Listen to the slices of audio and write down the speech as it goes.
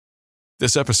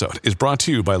This episode is brought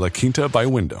to you by La Quinta by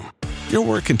Wyndham. Your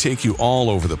work can take you all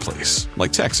over the place,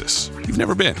 like Texas. You've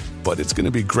never been, but it's going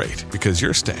to be great because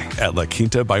you're staying at La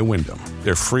Quinta by Wyndham.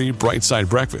 Their free Bright Side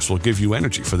breakfast will give you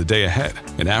energy for the day ahead.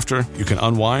 And after, you can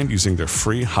unwind using their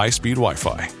free high-speed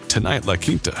Wi-Fi. Tonight, La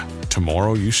Quinta.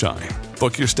 Tomorrow, you shine.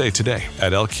 Book your stay today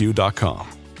at lq.com.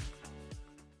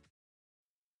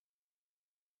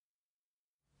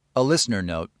 A listener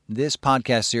note, this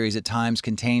podcast series at times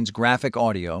contains graphic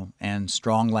audio and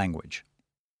strong language.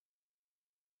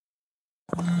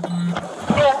 Miami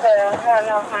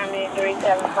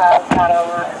 375, not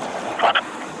over.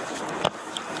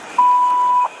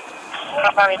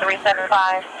 Miami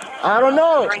 375. I don't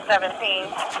know. 317.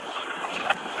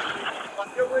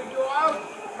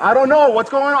 I don't know. What's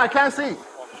going on? I can't see.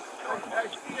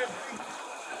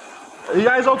 Are you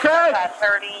guys okay?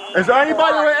 30. Is there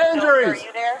anybody with injuries? Are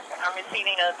you there? I'm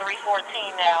receiving a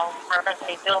 314 now. Reference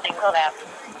a building collapse.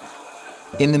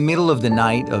 In the middle of the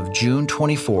night of June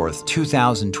 24th,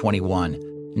 2021,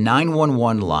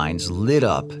 911 lines lit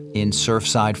up in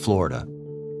Surfside, Florida.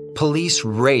 Police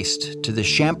raced to the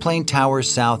Champlain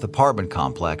Towers South apartment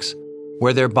complex,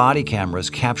 where their body cameras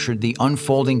captured the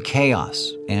unfolding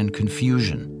chaos and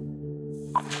confusion.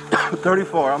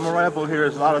 34. I'm arrival here.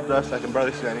 There's a lot of dust. I can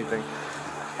barely see anything.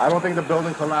 I don't think the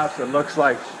building collapsed. It looks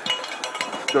like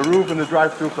the roof and the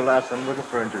drive-through collapsed. I'm looking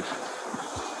for injuries.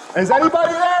 Is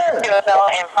anybody there? UFL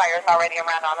and fires already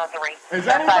around on the 3. Is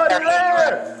anybody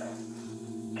there?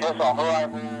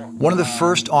 One of the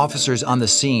first officers on the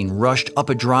scene rushed up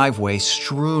a driveway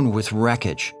strewn with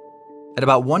wreckage. At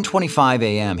about 1:25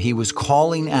 a.m., he was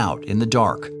calling out in the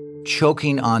dark,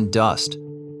 choking on dust,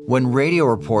 when radio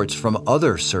reports from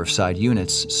other Surfside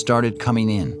units started coming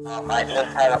in. I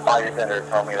just had a fire center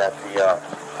tell me that the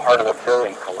part of the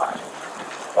building collapsed.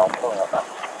 So I'm pulling up now.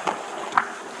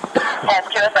 Yes,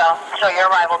 QSL, show your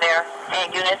arrival there.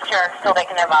 And units sure, so they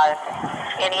can advise.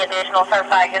 Any additional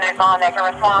Surfside units on that can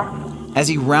respond? As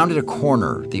he rounded a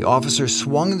corner, the officer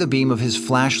swung the beam of his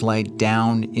flashlight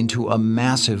down into a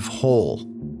massive hole.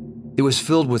 It was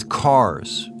filled with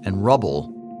cars and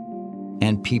rubble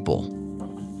and people.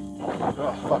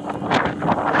 Oh, fuck.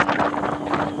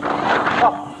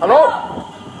 Oh, hello?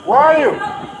 Where are you?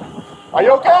 Are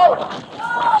you okay?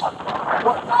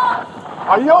 What?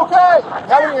 Are you okay?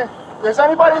 Is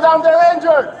anybody down there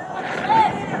injured?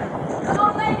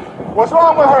 What's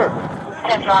wrong with her?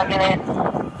 Central unit.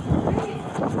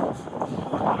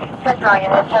 Central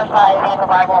unit, Surfside, and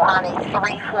arrival on a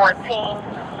 314.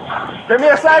 Give me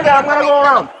a second, I'm gonna go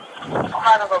around.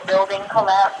 Part of a building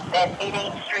collapsed at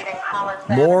 88th Street in Collins.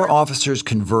 More officers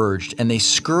converged, and they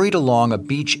scurried along a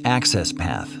beach access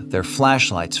path, their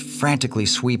flashlights frantically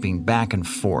sweeping back and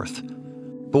forth.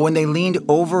 But when they leaned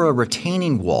over a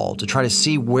retaining wall to try to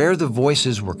see where the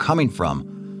voices were coming from,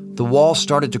 the wall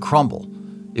started to crumble.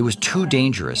 It was too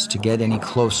dangerous to get any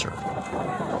closer.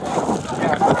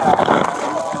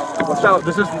 Watch out,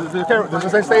 this is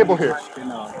unstable here.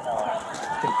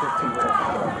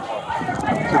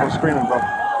 People screaming, bro.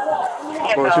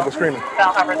 Bro, people screaming.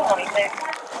 South Harbor 26.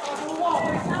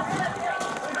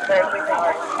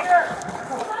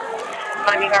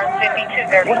 Miami Herald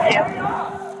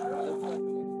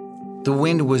 5232. The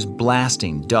wind was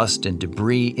blasting dust and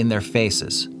debris in their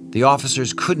faces. The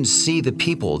officers couldn't see the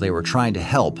people they were trying to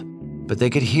help, but they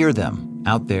could hear them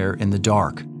out there in the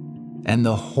dark. And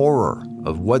the horror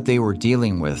of what they were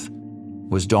dealing with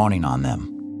was dawning on them.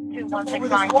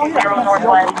 216-920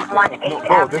 Northwest 18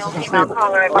 Bro, this is unstable.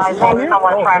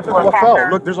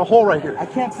 Look, there's a hole right here. I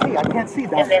can't see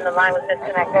that. And then the line was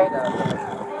disconnected.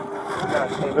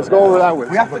 Let's go over that way.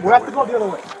 We have to go the other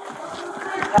way.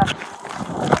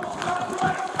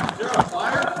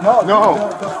 No.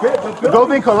 The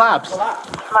building collapsed.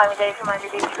 Miami Dade.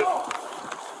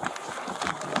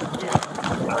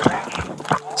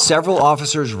 Several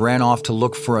officers ran off to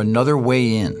look for another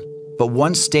way in, but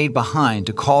one stayed behind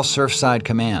to call Surfside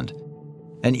Command.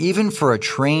 And even for a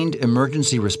trained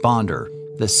emergency responder,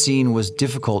 the scene was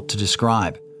difficult to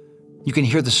describe. You can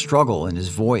hear the struggle in his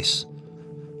voice.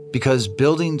 Because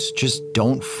buildings just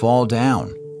don't fall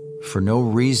down for no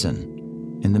reason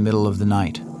in the middle of the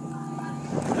night.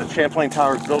 The Champlain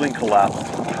Towers building collapsed.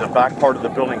 The back part of the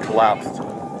building collapsed.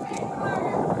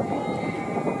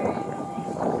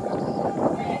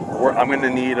 I'm gonna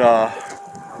need.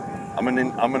 I'm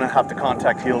gonna have to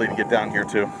contact Healy to get down here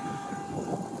too.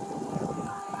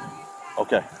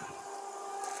 Okay.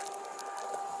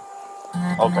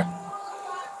 Okay.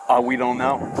 We don't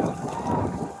know.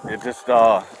 It just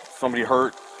somebody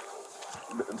heard.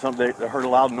 They heard a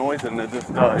loud noise and it just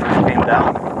came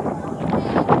down.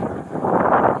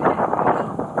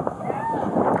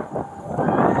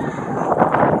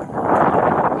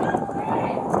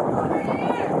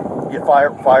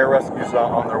 fire rescues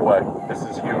on their way. This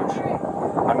is huge.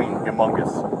 I mean,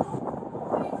 humongous.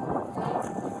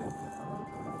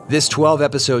 This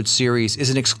 12-episode series is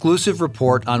an exclusive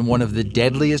report on one of the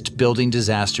deadliest building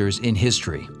disasters in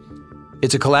history.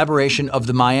 It's a collaboration of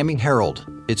the Miami Herald,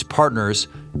 its partners,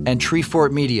 and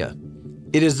Treefort Media.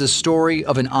 It is the story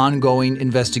of an ongoing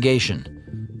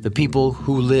investigation, the people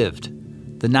who lived,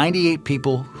 the 98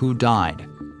 people who died,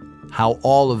 how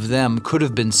all of them could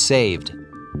have been saved,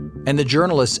 and the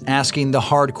journalists asking the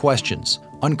hard questions,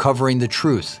 uncovering the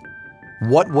truth.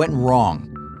 What went wrong?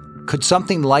 Could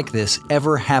something like this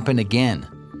ever happen again?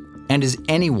 And is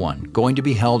anyone going to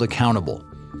be held accountable?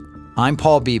 I'm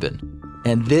Paul Beban,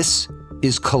 and this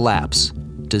is Collapse,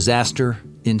 Disaster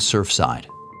in Surfside.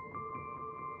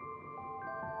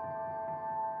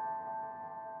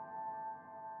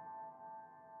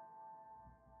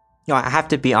 I have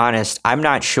to be honest, I'm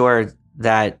not sure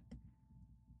that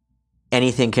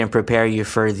anything can prepare you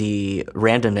for the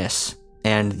randomness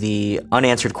and the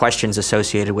unanswered questions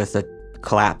associated with a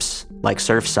collapse like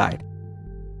Surfside.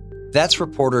 That's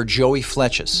reporter Joey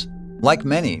Fletches. Like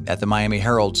many at the Miami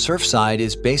Herald, Surfside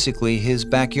is basically his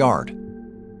backyard.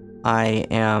 I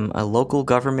am a local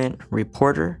government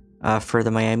reporter for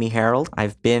the Miami Herald.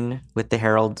 I've been with the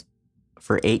Herald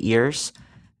for 8 years,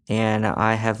 and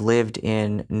I have lived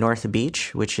in North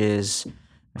Beach, which is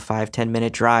a 5-10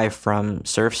 minute drive from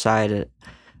Surfside,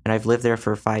 and I've lived there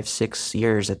for 5-6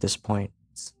 years at this point.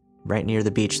 It's right near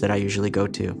the beach that I usually go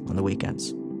to on the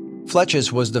weekends.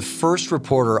 Fletches was the first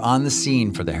reporter on the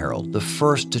scene for the Herald, the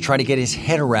first to try to get his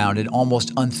head around an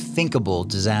almost unthinkable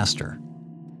disaster.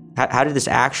 How did this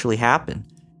actually happen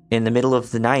in the middle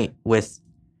of the night with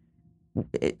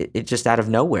it just out of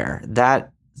nowhere?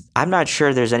 That I'm not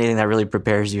sure there's anything that really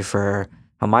prepares you for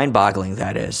how mind-boggling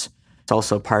that is. It's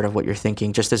also part of what you're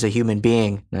thinking just as a human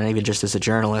being, not even just as a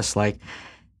journalist, like,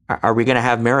 are we going to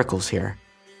have miracles here?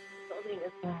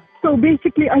 So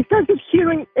basically, I started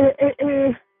hearing,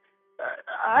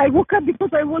 I woke up because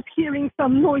I was hearing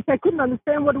some noise. I couldn't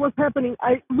understand what was happening.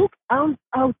 I looked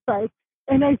outside,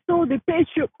 and I saw the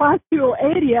patio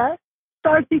area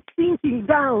started sinking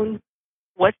down.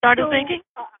 What started sinking?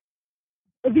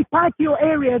 The patio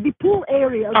area, the pool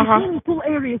area, the swimming pool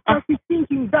area started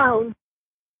sinking down.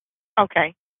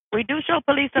 Okay. We do show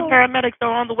police and paramedics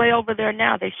are on the way over there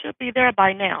now. They should be there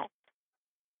by now.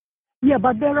 Yeah,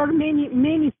 but there are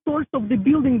many stores of the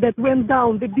building that went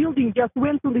down. The building just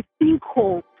went to the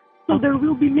sinkhole. So there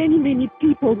will be many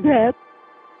people dead.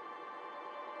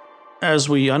 As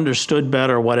we understood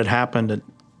better what had happened at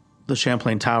the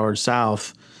Champlain Towers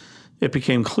South, it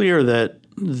became clear that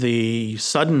the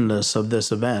suddenness of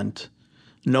this event,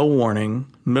 no warning,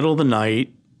 middle of the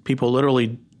night, people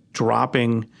literally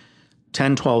dropping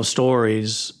 10, 12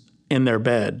 stories in their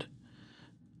bed,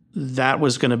 that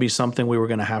was going to be something we were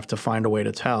going to have to find a way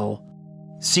to tell.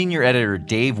 Senior editor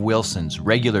Dave Wilson's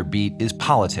regular beat is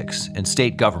politics and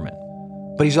state government,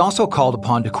 but he's also called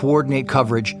upon to coordinate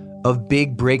coverage of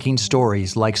big breaking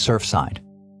stories like Surfside.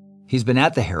 He's been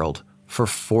at the Herald for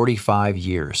 45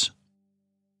 years.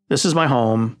 This is my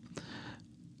home.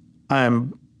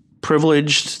 I'm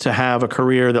privileged to have a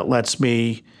career that lets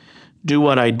me do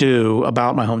what I do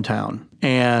about my hometown.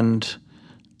 And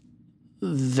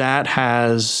that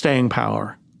has staying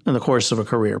power in the course of a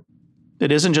career.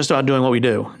 It isn't just about doing what we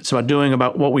do. It's about doing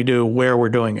about what we do where we're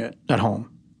doing it, at home.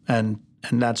 And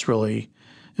that's really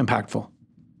impactful.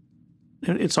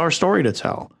 It's our story to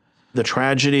tell. The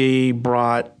tragedy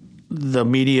brought the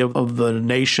media of the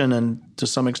nation and to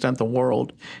some extent the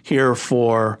world here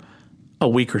for a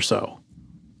week or so.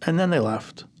 And then they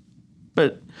left.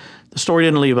 But the story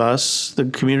didn't leave us. The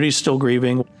community's still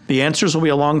grieving. The answers will be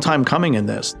a long time coming in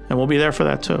this, and we'll be there for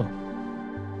that too.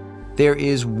 There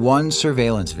is one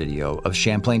surveillance video of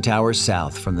Champlain Towers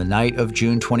South from the night of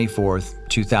June 24th,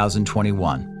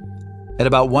 2021. At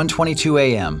about 1:22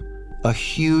 a.m., a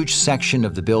huge section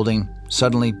of the building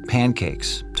suddenly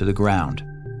pancakes to the ground.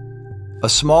 A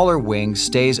smaller wing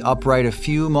stays upright a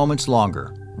few moments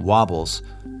longer, wobbles,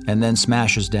 and then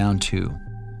smashes down too.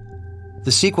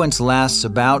 The sequence lasts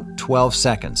about 12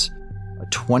 seconds, a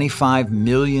 25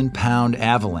 million pound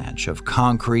avalanche of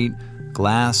concrete,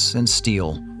 glass, and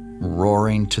steel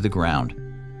roaring to the ground.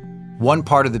 One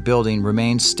part of the building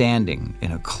remains standing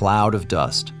in a cloud of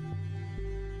dust.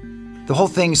 The whole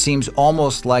thing seems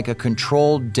almost like a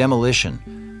controlled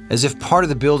demolition, as if part of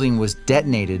the building was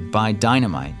detonated by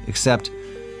dynamite, except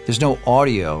there's no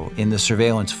audio in the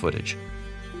surveillance footage.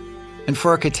 And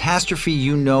for a catastrophe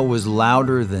you know was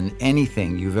louder than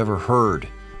anything you've ever heard,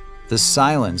 the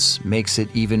silence makes it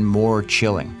even more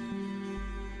chilling.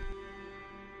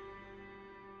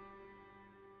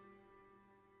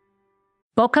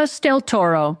 Bocas del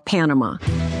Toro, Panama.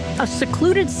 A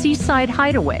secluded seaside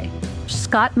hideaway.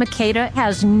 Scott Makeda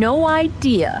has no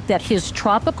idea that his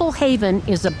tropical haven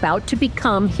is about to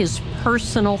become his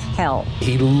personal hell.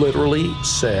 He literally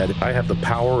said, I have the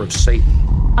power of Satan.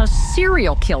 A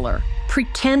serial killer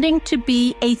pretending to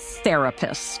be a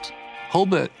therapist.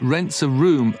 Holbert rents a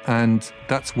room, and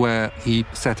that's where he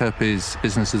set up his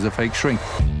business as a fake shrink.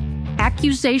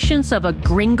 Accusations of a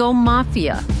gringo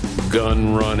mafia.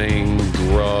 Gun running,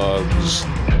 drugs.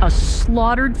 A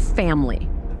slaughtered family.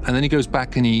 And then he goes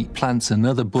back and he plants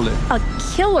another bullet. A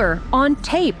killer on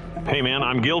tape. Hey man,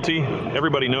 I'm guilty.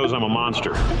 Everybody knows I'm a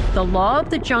monster. The law of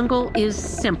the jungle is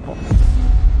simple.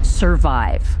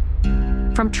 Survive.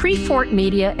 From Treefort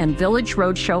Media and Village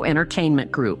Roadshow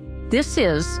Entertainment Group, this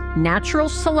is Natural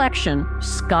Selection,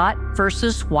 Scott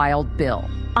versus Wild Bill.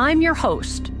 I'm your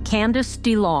host, Candace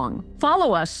DeLong.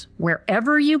 Follow us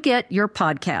wherever you get your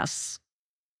podcasts.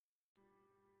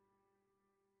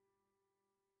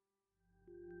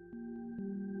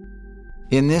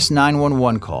 In this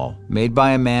 911 call, made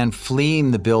by a man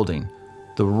fleeing the building,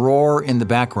 the roar in the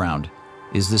background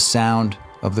is the sound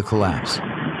of the collapse.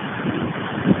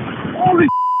 Holy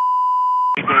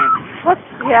What?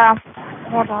 Yeah.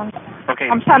 Hold on. Okay.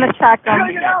 I'm trying to track him.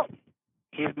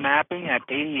 He's mapping at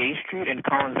 88th Street and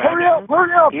Collins Hurry Avenue. up,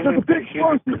 hurry up. There's a big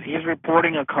explosion. He's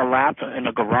reporting a collapse in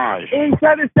a garage.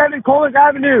 877 Collins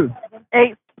Avenue.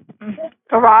 8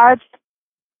 garage.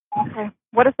 Okay.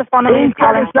 What is the phone number he's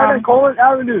calling 877 from? Collins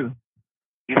Avenue.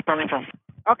 He's calling from...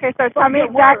 Okay, sir, tell me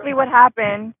exactly what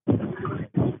happened.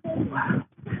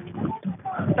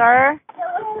 Sir?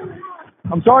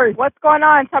 I'm sorry. What's going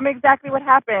on? Tell me exactly what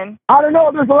happened. I don't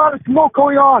know. There's a lot of smoke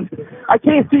going on. I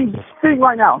can't see anything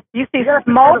right now. You see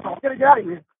smoke? Gotta get out of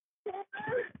here.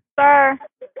 Sir?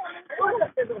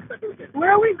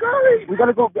 Where are we going? We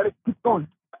gotta go. We gotta keep going.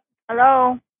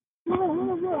 Hello?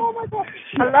 Oh my God.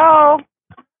 Hello?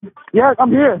 Yes,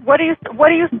 I'm here. What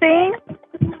are you seeing?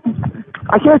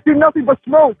 I can't see nothing but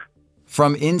smoke.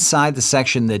 From inside the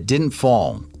section that didn't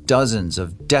fall, dozens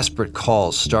of desperate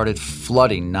calls started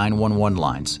flooding 911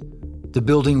 lines. The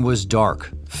building was dark,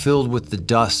 filled with the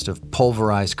dust of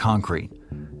pulverized concrete.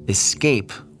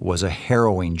 Escape was a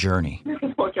harrowing journey.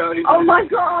 Oh my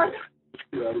God!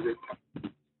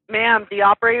 Ma'am, the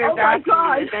operator's asking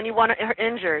God. you, is anyone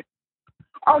injured?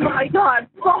 Oh my God!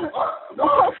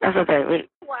 That's okay.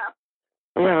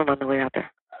 We have him on the way out there.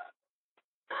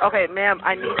 Okay, ma'am,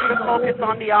 I need you to focus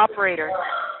on the operator.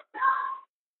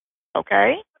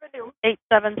 Okay.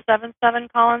 8777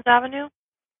 Collins Avenue?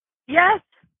 Yes.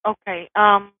 Okay.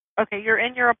 Okay, you're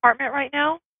in your apartment right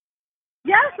now?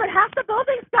 Yes, but half the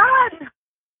building's done.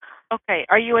 Okay.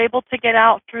 Are you able to get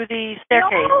out through the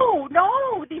staircase?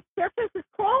 No, the staircase is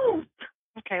closed.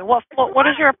 Okay. What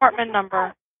is your apartment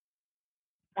number?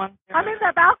 I'm in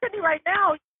the balcony right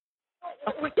now.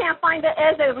 We can't find the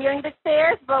exit. We're in the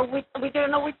stairs, but we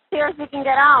don't know which stairs we can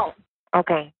get out.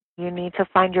 Okay. You need to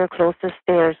find your closest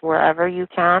stairs wherever you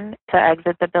can to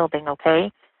exit the building,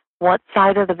 okay? What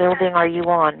side of the building are you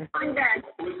on?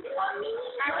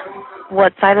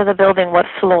 What side of the building? What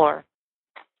floor?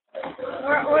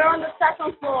 We're on the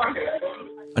second floor.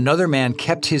 Another man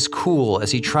kept his cool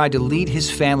as he tried to lead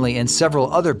his family and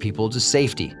several other people to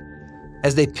safety.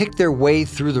 As they picked their way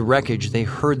through the wreckage, they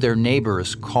heard their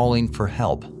neighbors calling for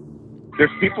help.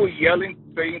 There's people yelling,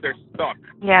 saying they're stuck.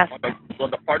 Yes. On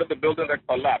the part of the building that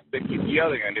collapsed. They keep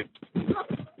yelling, and it's...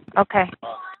 Okay.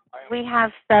 We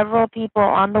have several people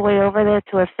on the way over there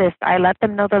to assist. I let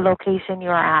them know the location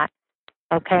you're at.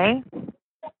 Okay?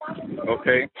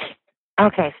 Okay.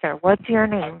 Okay, sir. What's your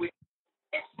name?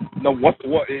 No, what?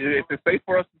 Is it safe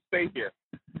for us to stay here?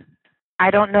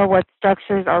 I don't know what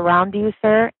structures around you,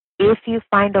 sir. If you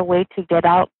find a way to get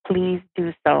out, please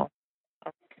do so.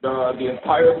 The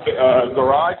entire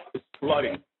garage is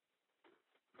flooding.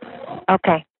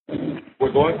 Okay.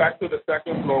 We're going back to the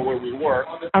second floor where we were.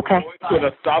 Okay. We're going to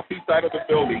the southeast side of the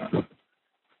building.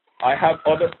 I have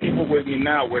other people with me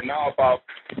now. We're now about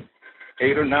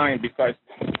 8 or 9 besides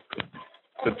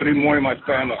the 3 more in my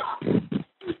family.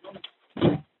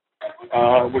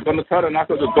 We're going to try to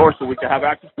knock on the door so we can have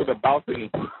access to the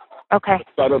balcony. Okay.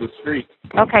 Side of the street.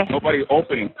 Okay. Nobody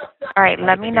opening. All right,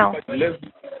 let me know. There's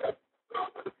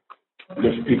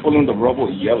people in the rubble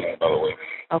yelling, by the way.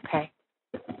 Okay.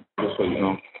 Just so you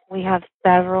know. We have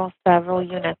several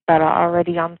units that are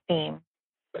already on theme.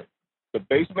 The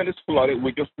basement is flooded.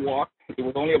 We just walked. It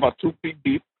was only about 2 feet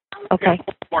deep. Okay.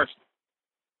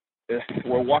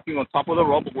 We're walking on top of the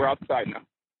rubble. We're outside now.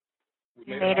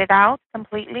 You made it out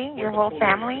completely? Your whole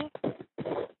family?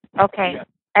 Okay. Yes.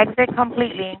 Exit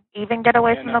completely. Even get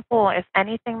away from the pool. If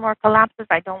anything more collapses,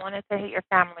 I don't want it to hit your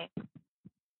family.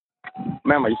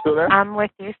 Ma'am, are you still there? I'm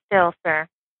with you still, sir.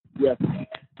 Yes.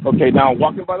 Okay, now I'm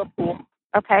walking by the pool.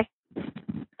 Okay.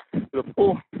 To the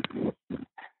pool.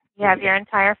 You have your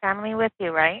entire family with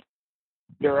you, right?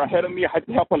 They're ahead of me. I had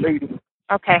to help a lady.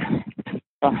 Okay.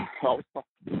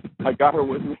 I got her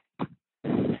with me.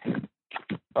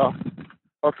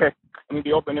 Okay. I'm in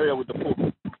the open area with the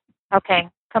pool. Okay.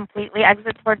 Completely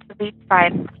exit towards the beach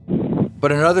side.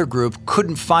 But another group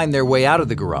couldn't find their way out of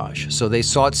the garage, so they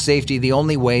sought safety the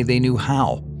only way they knew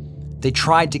how. They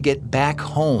tried to get back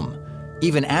home,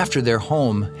 even after their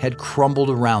home had crumbled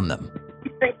around them.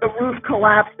 We think the roof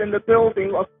collapsed in the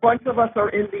building. A bunch of us are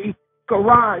in the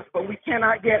garage, but we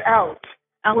cannot get out.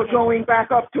 And we're going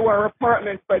back up to our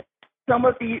apartments, but some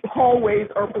of the hallways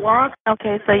are blocked.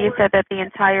 Okay, so you said that the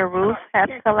entire roof has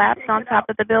collapsed on top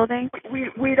of the building?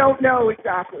 We don't know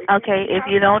exactly. Okay, if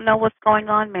you don't know what's going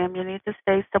on, ma'am, you need to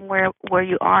stay somewhere where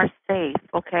you are safe,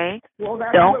 okay? Well,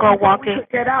 that's don't go walking. We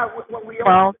could get out when we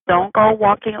well, don't go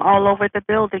walking all over the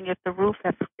building if the roof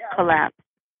has collapsed.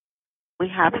 We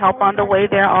have help on the way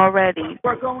there already.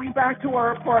 We're going back to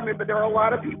our apartment, but there are a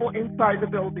lot of people inside the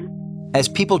building. As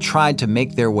people tried to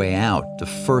make their way out, the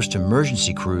first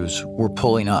emergency crews were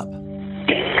pulling up.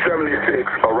 76,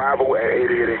 arrival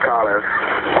at 88 in Collins.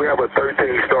 We have a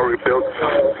 13-story building.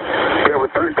 We have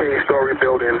a 13-story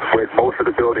building with most of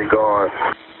the building gone.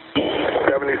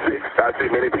 76, I see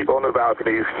many people on the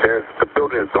balconies. The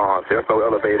building is gone. There's no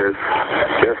elevators.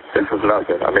 This is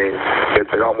nothing. I mean,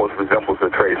 it almost resembles a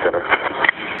trade center.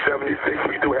 76,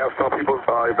 we do have some people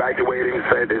evacuating.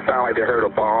 They sound like they heard a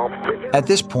bomb. At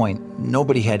this point,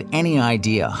 nobody had any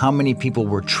idea how many people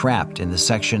were trapped in the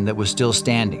section that was still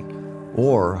standing,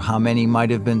 or how many might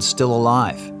have been still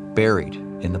alive, buried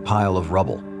in the pile of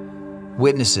rubble.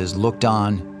 Witnesses looked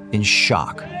on in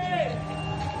shock. Hey,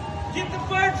 get the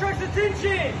fire truck's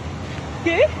attention!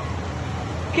 ¿Qué?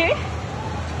 ¿Qué?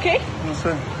 ¿Qué? No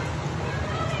sé.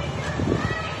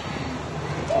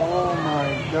 Oh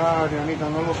my God, Dianita,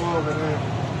 no lo puedo creer.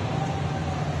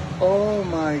 Oh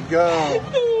my God.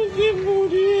 Todos se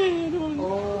murieron.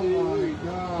 Oh my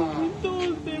God.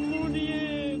 Todos se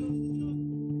murieron.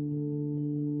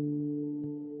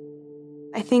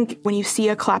 I think when you see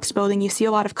a collapsed building, you see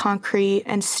a lot of concrete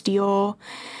and steel.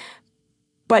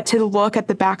 But to look at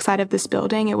the backside of this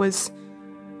building, it was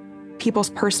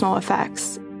people's personal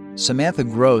effects. Samantha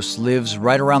Gross lives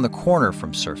right around the corner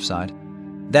from Surfside.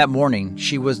 That morning,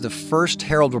 she was the first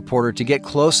Herald reporter to get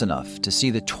close enough to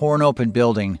see the torn open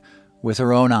building with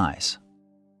her own eyes.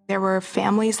 There were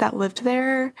families that lived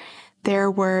there. There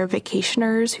were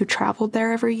vacationers who traveled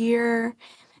there every year.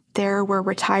 There were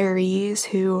retirees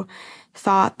who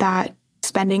thought that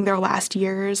spending their last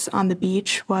years on the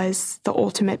beach was the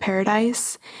ultimate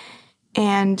paradise.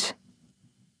 And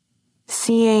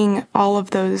seeing all of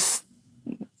those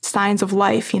signs of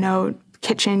life,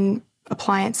 kitchen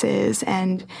appliances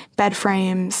and bed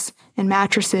frames and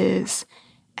mattresses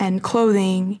and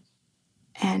clothing,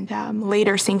 and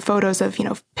later seeing photos of,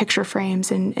 picture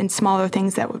frames and smaller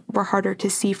things that were harder to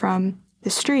see from the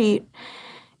street,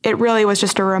 it really was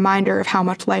just a reminder of how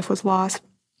much life was lost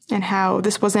and how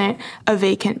this wasn't a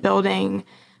vacant building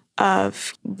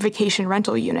of vacation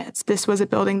rental units. This was a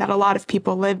building that a lot of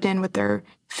people lived in with their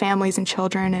families and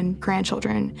children and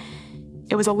grandchildren.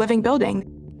 It was a living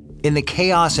building. In the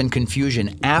chaos and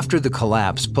confusion after the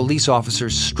collapse, police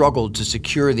officers struggled to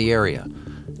secure the area.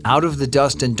 Out of the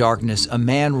dust and darkness, a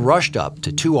man rushed up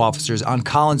to two officers on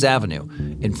Collins Avenue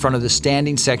in front of the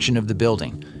standing section of the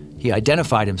building. He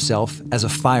identified himself as a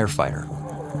firefighter.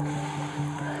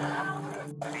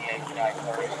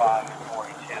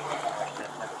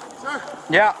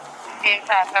 Yeah.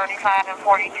 35 and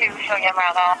 42, show you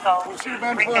around also.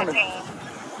 315.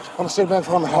 I'm a city man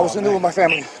for I was in there with my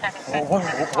family.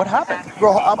 What happened?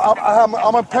 Bro, I'm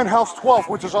on penthouse 12,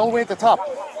 which is all the way at the top.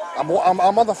 I'm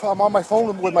on my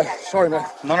phone with my. Sorry, man.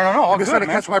 No. I'm just trying to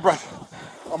catch my breath.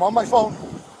 I'm on my phone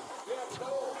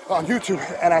on YouTube,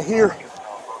 and I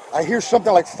hear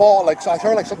something like fall. I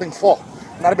heard like something fall.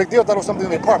 Not a big deal. That was something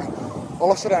in the apartment.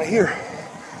 All of a sudden, I hear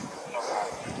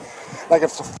like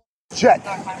it's a jet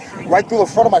right through the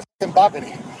front of my fucking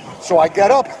balcony. So I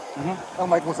get up. I'm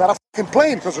like, was that a fucking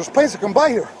plane? Because there's planes that come by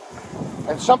here.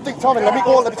 And something told me, let me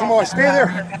tell me, I stay there.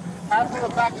 Half of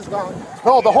the back is gone.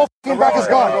 No, the whole fucking back is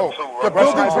gone. The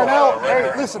building's been out.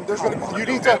 Hey, listen, you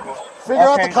need to figure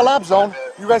out the collapse zone.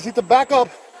 You guys need to back up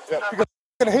because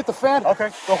it's gonna hit the fan.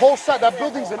 Okay. The whole side, that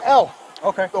building's an L.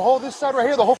 Okay. This side right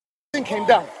here, the whole thing came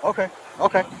down. Okay.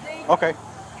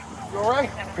 You all right?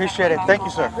 Appreciate it. Thank you,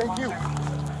 sir. Thank you.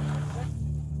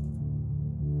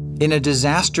 In a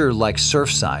disaster like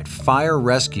Surfside, fire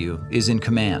rescue is in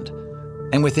command.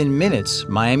 And within minutes,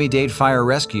 Miami-Dade Fire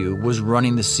Rescue was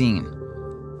running the scene.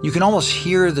 You can almost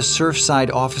hear the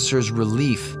Surfside officers'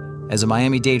 relief as a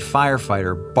Miami-Dade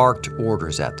firefighter barked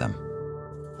orders at them.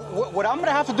 What I'm going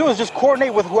to have to do is just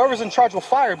coordinate with whoever's in charge of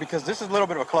fire, because this is a little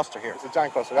bit of a cluster here. It's a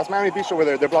giant cluster. That's Miami Beach over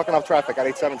there. They're blocking off traffic at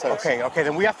 877. Okay,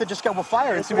 then we have to just get with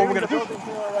fire and see what we're going to do.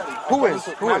 Who is?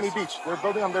 Miami Beach. They're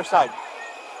building on their side.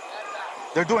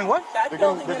 They're doing what? They're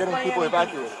getting people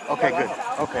evacuated. Okay, good.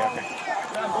 Okay.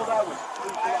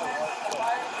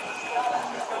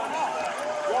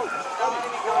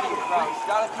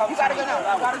 You gotta go now.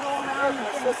 You gotta go on now.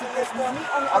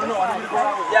 I don't know.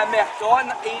 Yeah, man. Go on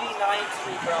 89th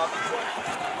Street, bro.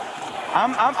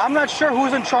 I'm not sure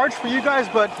who's in charge for you guys,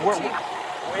 but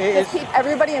just keep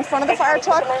everybody in front of the fire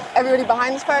truck, everybody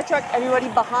behind this fire truck, everybody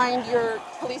behind your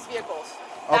police vehicles.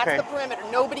 That's the perimeter.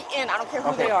 Nobody in. I don't care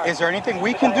who they are. Is there anything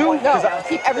we can do? No,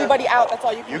 keep everybody out. That's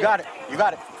all you can do. You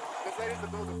got it.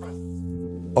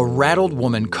 A rattled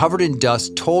woman covered in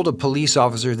dust told a police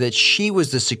officer that she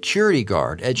was the security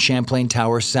guard at Champlain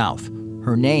Towers South.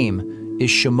 Her name is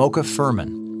Shamoka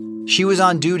Furman. She was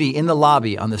on duty in the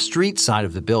lobby on the street side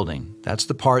of the building. That's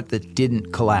the part that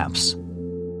didn't collapse.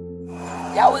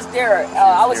 Yeah, I was there.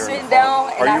 I was sitting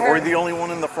down. And Were you the only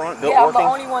one in the front? Yeah, I'm the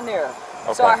only one there.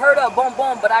 Okay. So I heard a boom,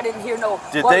 boom, but I didn't hear no.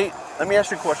 Let me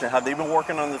ask you a question. Have they been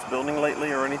working on this building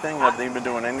lately or anything? Have they been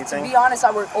doing anything? To be honest,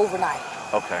 I work overnight.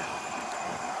 Okay.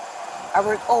 I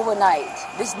work overnight.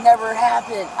 This never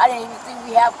happened. I didn't even think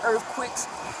we have earthquakes.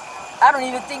 I don't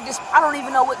even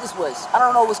know what this was. I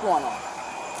don't know what's going on.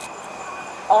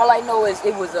 All I know is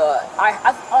it was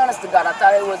honest to God, I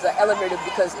thought it was an elevator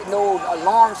because no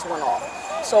alarms went off.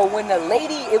 So when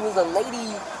it was a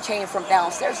lady came from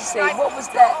downstairs to say, what was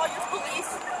that?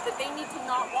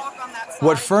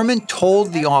 What Furman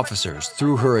told the officers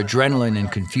through her adrenaline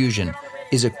and confusion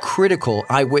is a critical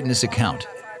eyewitness account.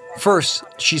 First,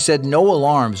 she said no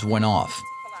alarms went off.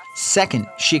 Second,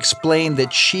 she explained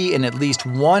that she and at least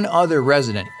one other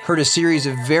resident heard a series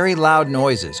of very loud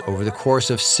noises over the course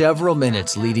of several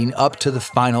minutes leading up to the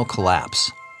final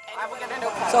collapse.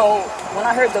 So when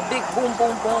I heard the big boom,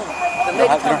 boom, boom, the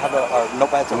lady you don't have a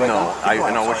notepad to write down?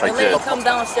 I wish I did. The lady come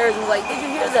downstairs and was like, did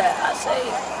you hear that? I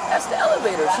say, that's the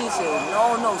elevator. She said,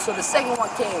 no. So the second one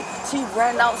came. She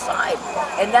ran outside,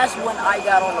 and that's when I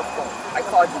got on the phone. I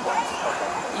called you guys.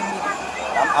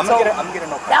 I'm gonna get a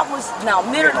notepad. That was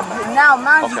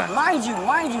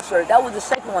mind you, sir. That was the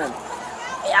second one.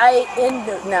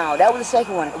 That was the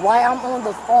second one. Why I'm on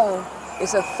the phone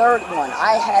is a third one.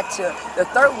 The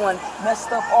third one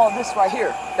messed up all this right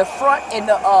here. The front and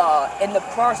the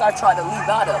parts I tried to leave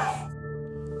out of.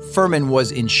 Furman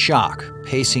was in shock,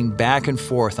 pacing back and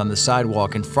forth on the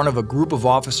sidewalk in front of a group of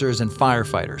officers and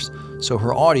firefighters, so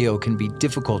her audio can be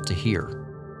difficult to hear.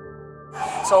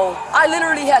 So I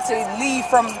literally had to leave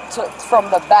from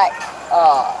the back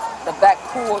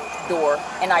pool door,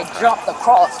 and I jumped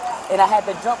across. And I had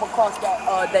to jump across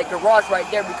that garage right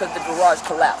there because the garage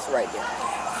collapsed right there.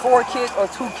 4 kids or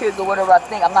 2 kids or whatever, I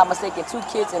think, I'm not mistaken, 2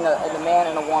 kids and a man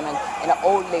and a woman and an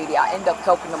old lady. I ended up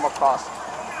helping them across.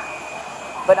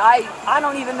 But I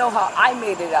don't even know how I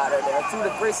made it out of there, through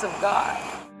the grace of God.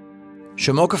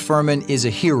 Shamoka Furman is a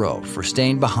hero for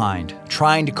staying behind,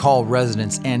 trying to call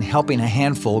residents and helping a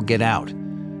handful get out.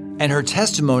 And her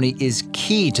testimony is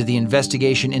key to the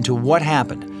investigation into what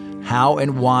happened, how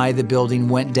and why the building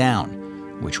went down,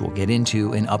 which we'll get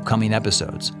into in upcoming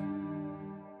episodes.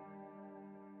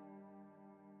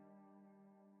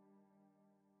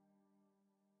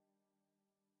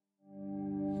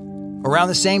 Around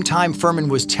the same time Furman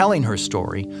was telling her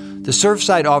story, the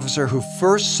Surfside officer who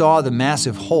first saw the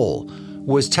massive hole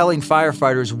was telling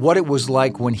firefighters what it was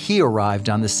like when he arrived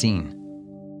on the scene.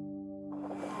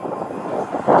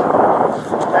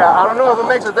 Yeah, I don't know if it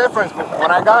makes a difference, but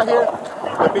when I got here,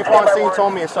 the people on scene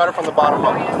told me it started from the bottom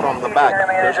up, from the back.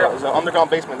 There's an underground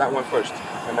basement that went first,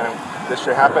 and then this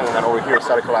shit happened, and then over here it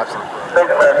started collapsing.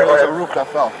 There was a roof that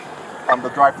fell on the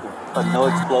drive-thru. But no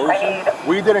explosion?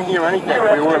 We didn't hear anything.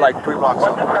 We were like 3 blocks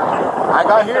up. I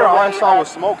got here, all I saw was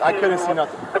smoke. I couldn't see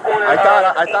nothing. I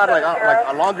thought like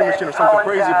a laundry machine or something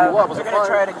crazy blew up. Was it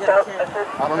fire?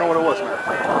 I don't know what it was, man.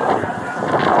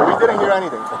 We didn't hear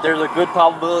anything. There's a good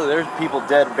probability there's people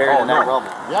dead buried in that rubble.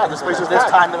 Yeah, this place is this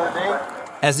packed. time of the day.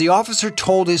 As the officer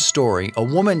told his story, a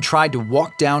woman tried to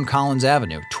walk down Collins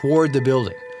Avenue toward the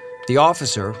building. The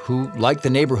officer, who, like the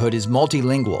neighborhood, is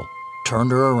multilingual,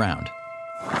 turned her around.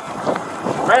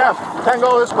 Ma'am, you can't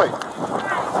go this way.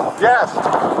 Yes.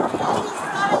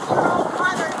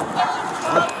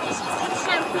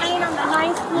 Champlain on the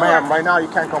ninth floor. Ma'am, right now you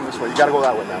can't come this way. You gotta go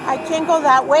that way, ma'am. I can't go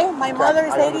that way. My mother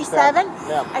is I understand. 87,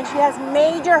 Ma'am. and she has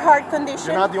major heart condition.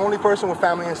 You're not the only person with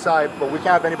family inside, but we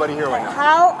can't have anybody here right now.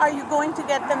 How are you going to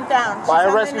get them down?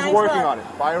 Fire rescue's working on it.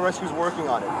 Fire rescue's working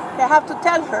on it. They have to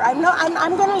tell her. I'm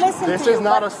going to listen to you. This is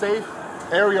not a safe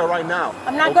area right now.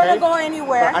 I'm not going to go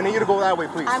anywhere. But I need you to go that way,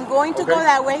 please. I'm going to go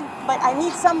that way, but I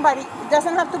need somebody. It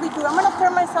doesn't have to be two. I'm going to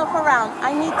turn myself around.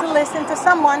 I need to listen to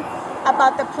someone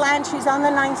about the plan. She's on the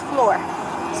 9th floor.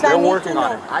 So they're working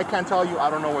on it. I can't tell you. I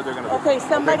don't know where they're going to be. Okay,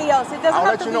 somebody else. It doesn't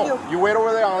have to be you. You wait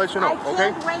over there. I'll let you know. I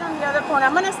can't wait on the other corner.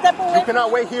 I'm going to step away. You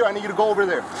cannot wait here. I need you to go over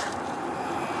there.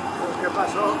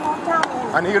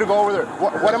 I need you to go over there.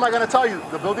 What am I going to tell you?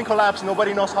 The building collapsed.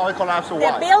 Nobody knows how it collapsed or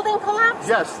why. The building collapsed?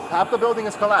 Yes. Half the building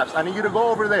is collapsed. I need you to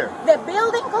go over there. The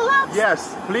building collapsed?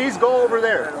 Yes. Please go over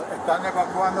there. Están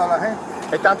evacuando a la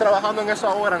gente. Están trabajando en eso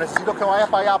ahora. Necesito que vayas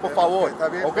para allá, por favor.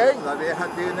 ¿Ok? La vieja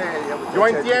tiene... Yo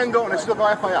entiendo. Necesito que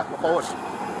vayas para allá, por favor.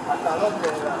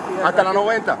 Hasta la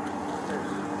 90.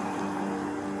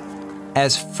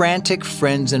 As frantic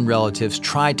friends and relatives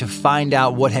tried to find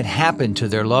out what had happened to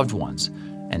their loved ones,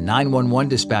 and 911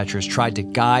 dispatchers tried to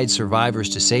guide survivors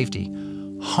to safety,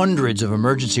 hundreds of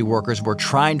emergency workers were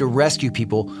trying to rescue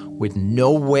people with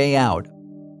no way out.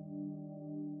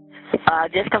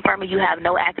 Just confirming you have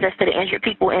no access to the injured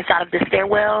people inside of the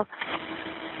stairwell.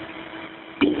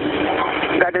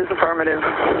 That is affirmative.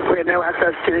 We have no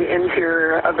access to the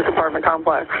interior of this apartment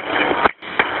complex.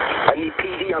 I need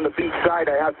PD on the beach side.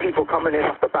 I have people coming in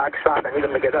off the back side. I need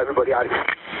them to get everybody out of here.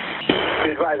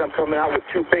 Be advised, I'm coming out with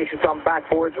 2 patients on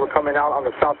backboards. We're coming out on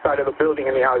the south side of the building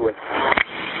in the alleyway.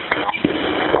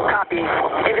 Copy.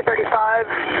 Engine 35,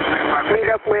 meet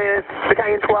up with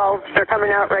Battalion 12. They're coming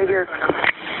out right here.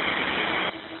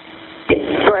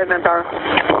 Go ahead, Manpower.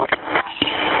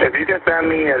 If you can send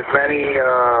me as many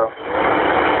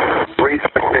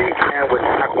resources that you can with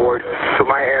backboards to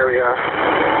my area,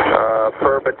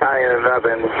 per Battalion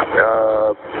 11,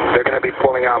 they're going to be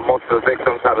pulling out most of the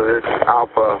victims out of this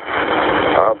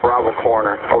Alpha Bravo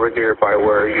corner over here by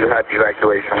where you had the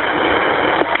evacuation.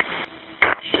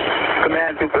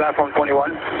 Command to platform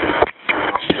 21.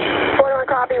 21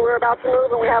 copy. We're about to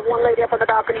move, and we have one lady up on the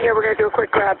balcony here. We're going to do a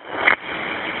quick grab.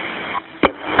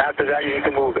 After that, you need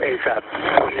to move ASAP.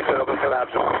 We need to open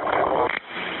collapse.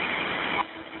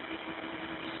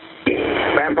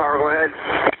 Manpower, go ahead.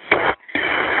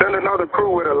 Send another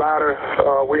crew with a ladder.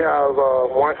 We have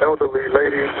 1 elderly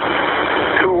lady,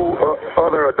 2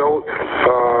 other adults.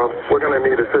 We're going to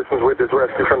need assistance with this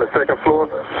rescue from the 2nd floor.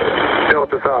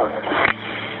 Delta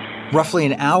South. Roughly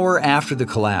an hour after the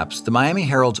collapse, the Miami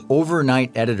Herald's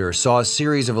overnight editor saw a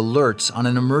series of alerts on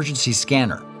an emergency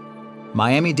scanner.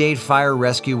 Miami-Dade Fire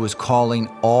Rescue was calling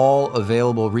all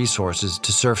available resources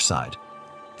to Surfside.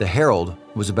 The Herald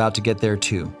was about to get there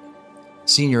too.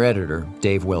 Senior editor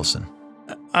Dave Wilson.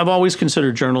 I've always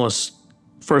considered journalists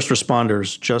first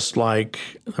responders, just like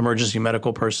emergency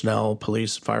medical personnel,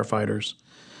 police, firefighters,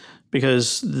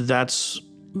 because that's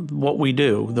what we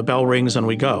do. The bell rings and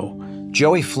we go.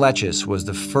 Joey Fletches was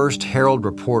the first Herald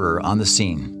reporter on the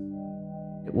scene.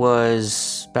 It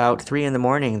was about 3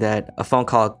 a.m. that a phone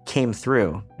call came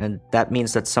through, and that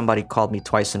means that somebody called me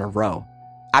twice in a row.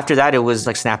 After that, it was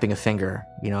like snapping a finger,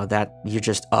 that you're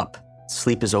just up.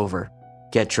 Sleep is over.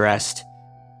 Get dressed,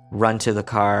 run to the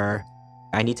car.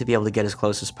 I need to be able to get as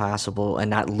close as possible and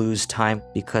not lose time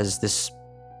because this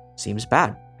seems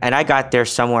bad. And I got there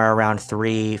somewhere around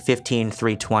 3:15,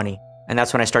 3:20. And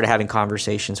that's when I started having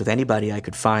conversations with anybody I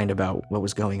could find about what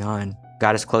was going on.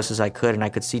 Got as close as I could, and I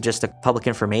could see just a public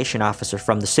information officer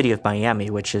from the city of Miami,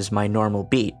 which is my normal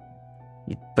beat.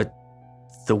 But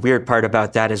the weird part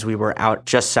about that is we were out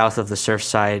just south of the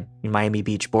Surfside Miami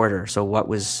Beach border. So what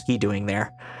was he doing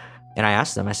there? And I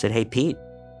asked them, I said, hey, Pete,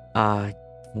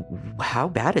 how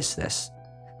bad is this?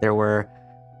 There were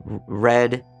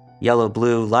red, yellow,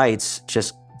 blue lights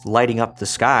just lighting up the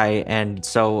sky. And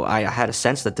so I had a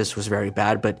sense that this was very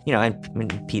bad. But,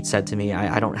 and Pete said to me,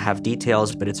 I don't have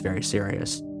details, but it's very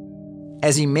serious.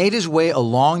 As he made his way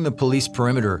along the police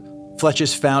perimeter,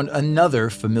 Fletches found another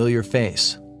familiar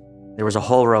face. There was a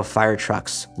whole row of fire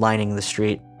trucks lining the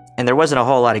street. And there wasn't a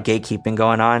whole lot of gatekeeping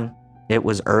going on. It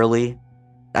was early.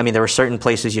 I mean, there were certain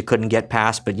places you couldn't get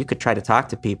past, but you could try to talk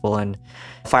to people. And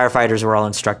firefighters were all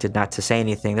instructed not to say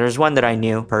anything. There was one that I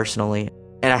knew personally.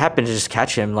 And I happened to just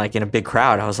catch him in a big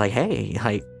crowd. I was like, hey,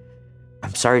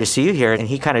 I'm sorry to see you here. And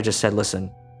he kind of just said,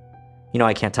 listen,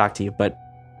 I can't talk to you, but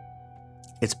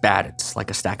it's bad. It's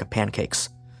like a stack of pancakes.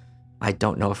 I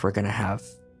don't know if we're going to have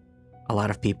a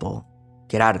lot of people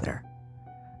get out of there.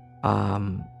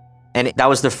 And that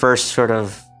was the first sort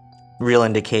of real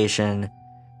indication.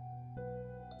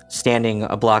 standing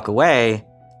a block away,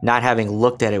 not having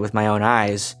looked at it with my own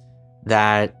eyes,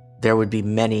 that there would be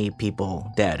many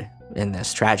people dead in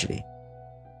this tragedy.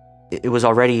 It was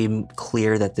already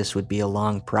clear that this would be a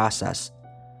long process.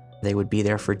 They would be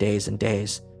there for days and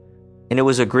days. And it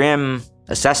was a grim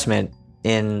assessment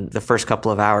in the first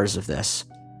couple of hours of this.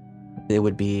 It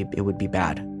would be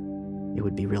bad. It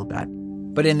would be real bad.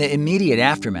 But in the immediate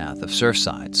aftermath of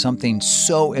Surfside, something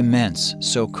so immense,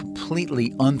 so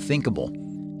completely unthinkable,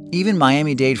 even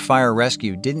Miami-Dade Fire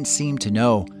Rescue didn't seem to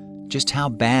know just how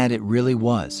bad it really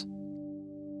was.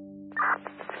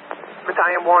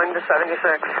 Battalion 1 to 76.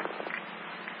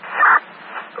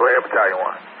 Go ahead, Battalion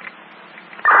 1.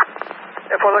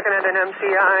 If we're looking at an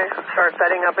MCI, start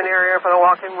setting up an area for the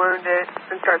walking wounded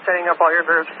and start setting up all your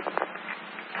groups.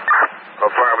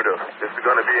 Affirmative. This is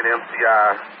going to be an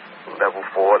MCI level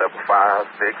 4, level 5,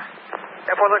 6.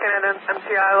 If we're looking at an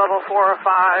MCI level 4 or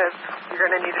 5, you're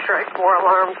going to need to strike 4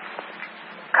 alarms.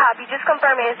 Copy. Just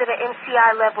confirming, is it an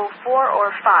MCI level 4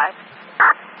 or 5?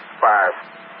 5.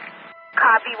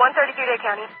 Copy. 133 Dade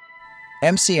County.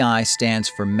 MCI stands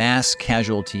for Mass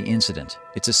Casualty Incident.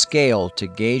 It's a scale to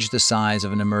gauge the size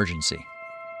of an emergency.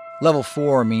 Level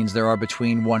 4 means there are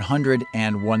between 100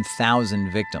 and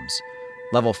 1,000 victims.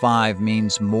 Level 5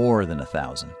 means more than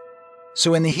 1,000.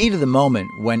 So in the heat of the moment,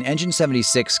 when Engine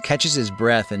 76 catches his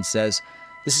breath and says,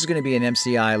 this is going to be an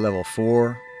MCI level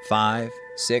 4, 5,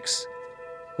 6,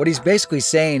 what he's basically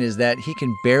saying is that he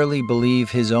can barely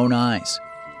believe his own eyes,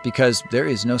 because there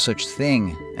is no such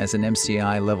thing as an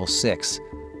MCI level 6.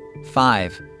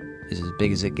 5 is as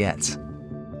big as it gets.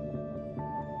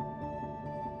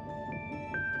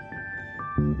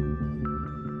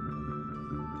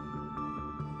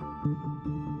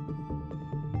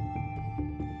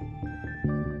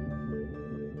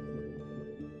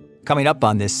 Coming up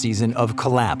on this season of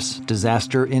Collapse,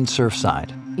 Disaster in Surfside.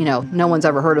 You know, no one's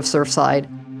ever heard of Surfside,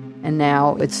 and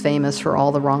now it's famous for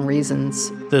all the wrong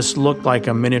reasons. This looked like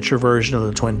a miniature version of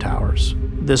the Twin Towers.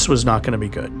 This was not going to be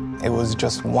good. It was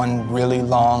just one really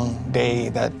long day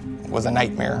that was a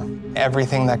nightmare.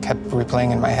 Everything that kept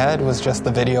replaying in my head was just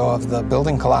the video of the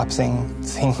building collapsing,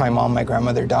 seeing my mom, my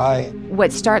grandmother die.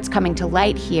 What starts coming to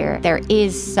light here, there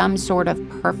is some sort of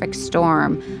perfect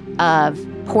storm of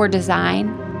poor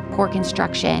design, poor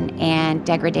construction, and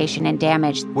degradation and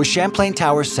damage. Was Champlain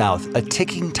Towers South a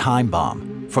ticking time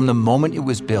bomb from the moment it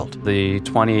was built? The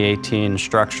 2018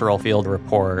 structural field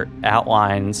report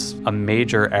outlines a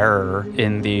major error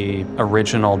in the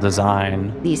original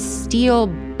design. These steel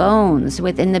bones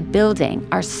within the building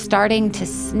are starting to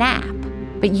snap,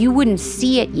 but you wouldn't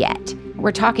see it yet.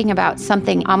 We're talking about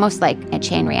something almost like a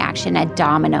chain reaction, a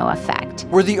domino effect.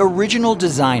 Were the original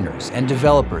designers and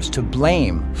developers to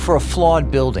blame for a flawed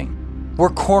building?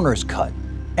 Were corners cut?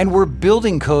 And were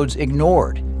building codes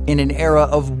ignored in an era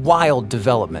of wild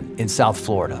development in South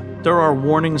Florida? There are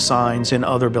warning signs in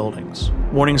other buildings.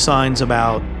 Warning signs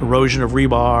about erosion of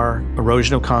rebar,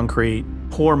 erosion of concrete,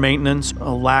 poor maintenance,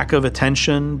 a lack of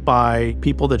attention by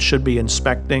people that should be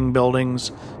inspecting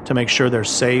buildings to make sure they're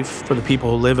safe for the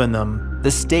people who live in them.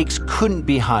 The stakes couldn't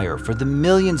be higher for the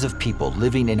millions of people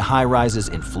living in high-rises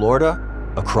in Florida,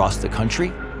 across the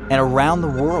country, and around the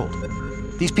world.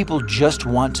 These people just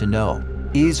want to know,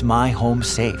 is my home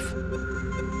safe?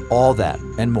 All that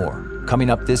and more coming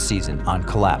up this season on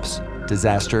Collapse,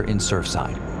 Disaster in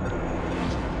Surfside.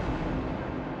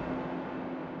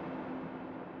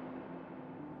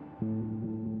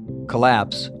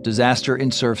 Collapse, Disaster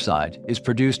in Surfside is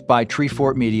produced by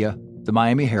Treefort Media, the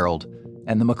Miami Herald,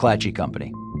 and the McClatchy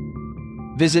Company.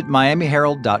 Visit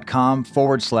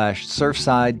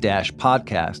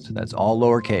miamiherald.com/surfside-podcast, that's all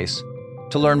lowercase,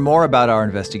 to learn more about our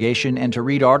investigation and to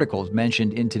read articles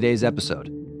mentioned in today's episode.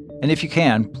 And if you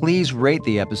can, please rate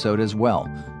the episode as well,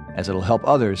 as it'll help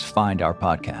others find our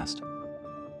podcast.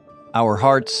 Our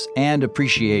hearts and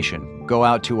appreciation go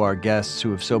out to our guests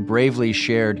who have so bravely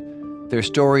shared their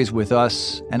stories with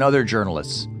us and other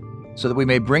journalists so that we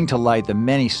may bring to light the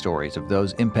many stories of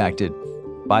those impacted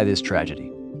by this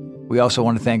tragedy. We also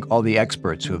want to thank all the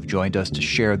experts who have joined us to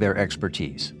share their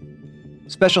expertise.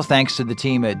 Special thanks to the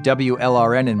team at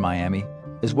WLRN in Miami,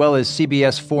 as well as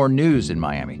CBS 4 News in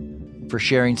Miami, for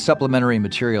sharing supplementary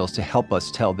materials to help us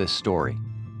tell this story.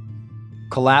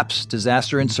 Collapse,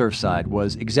 Disaster in Surfside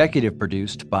was executive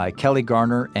produced by Kelly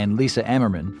Garner and Lisa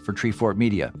Ammerman for Treefort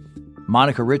Media,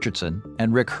 Monica Richardson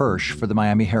and Rick Hirsch for the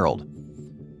Miami Herald.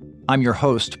 I'm your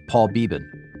host, Paul Beban.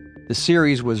 The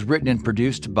series was written and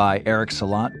produced by Eric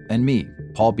Salat and me,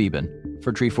 Paul Beban,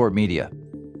 for Treefort Media.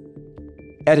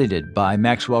 Edited by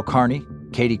Maxwell Carney,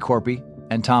 Katie Corpy,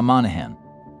 and Tom Monahan.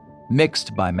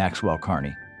 Mixed by Maxwell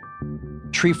Carney.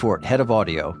 Treefort head of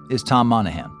audio is Tom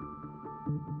Monahan.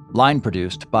 Line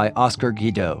produced by Oscar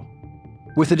Guido.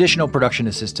 With additional production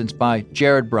assistance by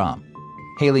Jared Brom,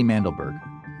 Haley Mandelberg,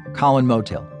 Colin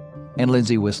Motel, and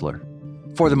Lindsay Whistler.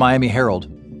 For the Miami Herald,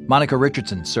 Monica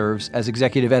Richardson serves as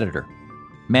executive editor.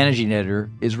 Managing editor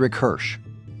is Rick Hirsch.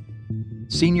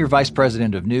 Senior Vice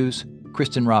President of News,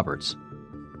 Kristen Roberts.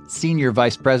 Senior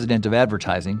Vice President of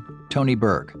Advertising, Tony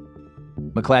Berg.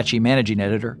 McClatchy Managing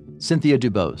Editor, Cynthia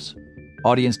Dubose.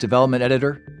 Audience Development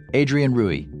Editor, Adrian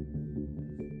Rui.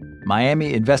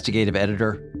 Miami Investigative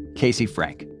Editor, Casey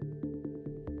Frank.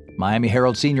 Miami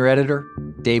Herald Senior Editor,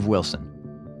 Dave Wilson.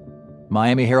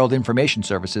 Miami Herald Information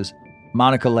Services,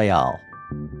 Monica Leal.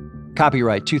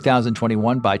 Copyright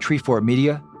 2021 by Treefort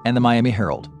Media and the Miami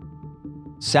Herald.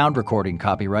 Sound recording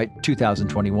copyright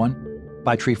 2021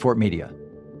 by Treefort Media.